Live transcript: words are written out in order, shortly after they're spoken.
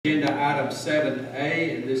Agenda item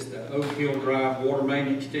 7A, and this is the Oak Hill Drive water main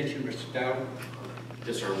extension. Mr. Stout.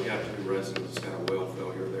 Yes, sir. We have two residents that got a well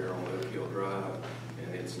failure there on Oak Hill Drive,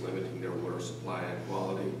 and it's limiting their water supply and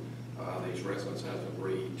quality. These residents have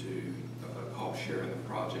agreed to cost share in the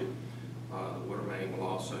project. The water main will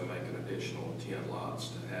also make an additional 10 lots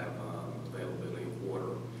to have availability of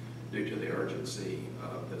water. Due to the urgency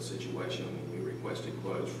of the situation, we requested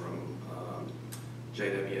quotes from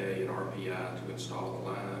JWA and RPI to install the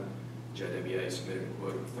line. JWA submitted a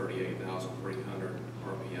quote of $38,300.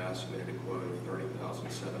 RPI submitted a quote of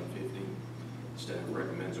 $30,750. Staff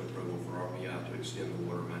recommends approval for RPI to extend the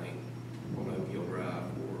water main on Oak Hill Drive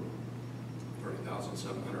for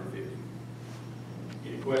 $30,750.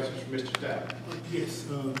 Any questions for Mr. Stout? Yes.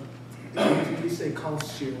 When you say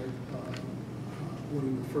cost share, what are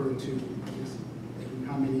you referring to?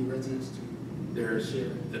 How many residents to There's share?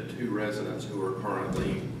 the two residents who are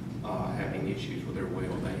currently having issues with their well.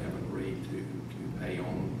 They have agreed to pay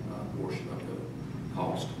on a portion of the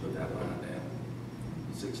cost to put that line down,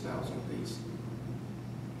 $6,000 apiece.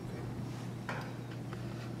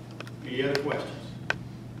 Any other questions?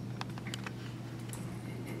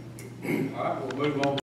 All right, we'll move on.